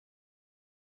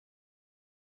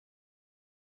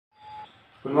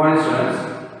Good morning, students.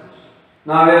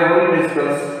 Now we are going to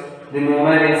discuss the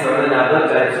movement in certain other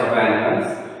types of animals,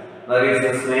 that is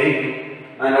the snake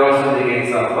and also the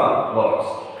case of birds.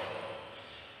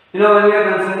 When we are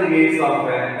concerned the case of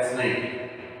a snake,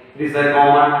 it is a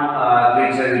common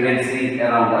creature we can see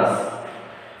around us.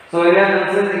 So when we are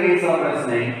concerned the case of a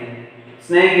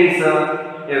snake is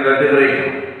a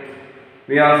vertebrate.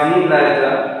 We have seen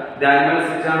that the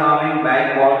animals which are having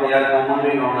backbone, they are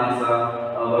commonly known as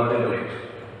a vertebrate.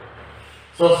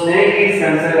 So snake is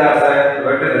considered as a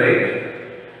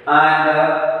vertebrate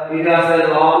and it has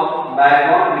a long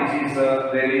backbone which is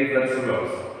very flexible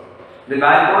also. The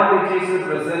backbone which is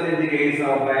present in the case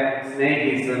of a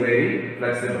snake is very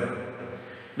flexible.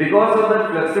 Because of the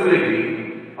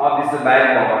flexibility of this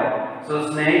backbone,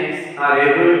 so snakes are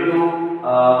able to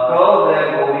curve their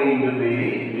body into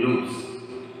many loops.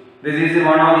 This is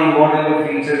one of the important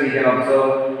features we can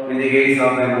observe in the case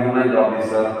of a movement of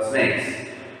these snakes.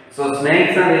 So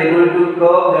snakes are able to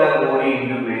curve their body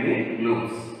into many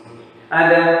loops.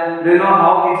 And do you know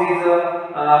how this is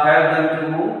help them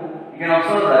to move? You can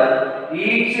observe that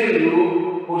each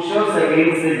loop pushes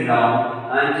against the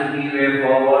ground and to give a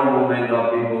forward movement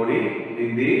of the body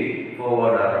in the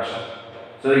forward direction.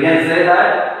 So you can say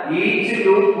that each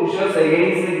loop pushes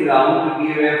against the ground to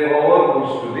give a forward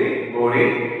push to the body,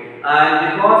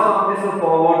 and because of this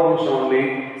forward push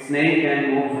only, snake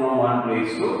can move from one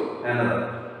place to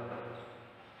another.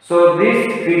 So this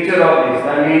feature of this,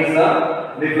 that means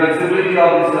the flexibility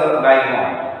of this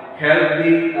backbone help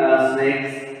the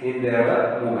snakes in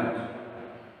their movement.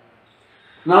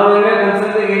 Now when we are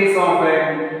considering the case of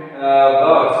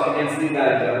birds, you can see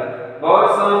that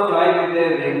birds are flying with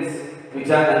their wings, which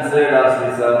are considered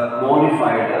as this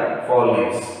modified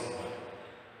forelimbs.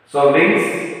 So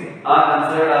wings are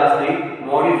considered as the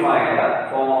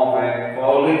modified form of a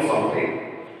forelimbs only.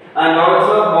 And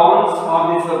also bones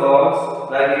of these birds,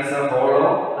 that is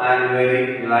hollow and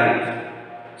very light.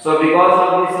 So because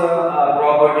of this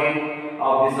property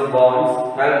of these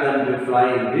bones, help them to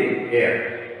fly in the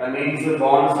air. That means the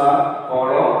bones are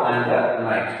hollow and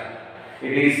light.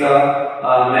 It is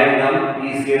make them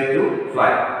easier to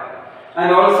fly.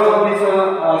 And also these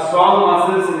strong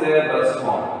muscles in their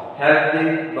breastbone help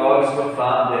the birds to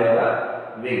flap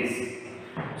their wings.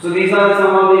 So these are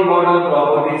some of the important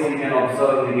properties we can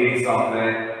observe in the case of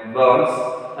birds,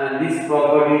 and these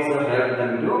properties help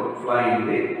them to fly in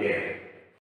the air.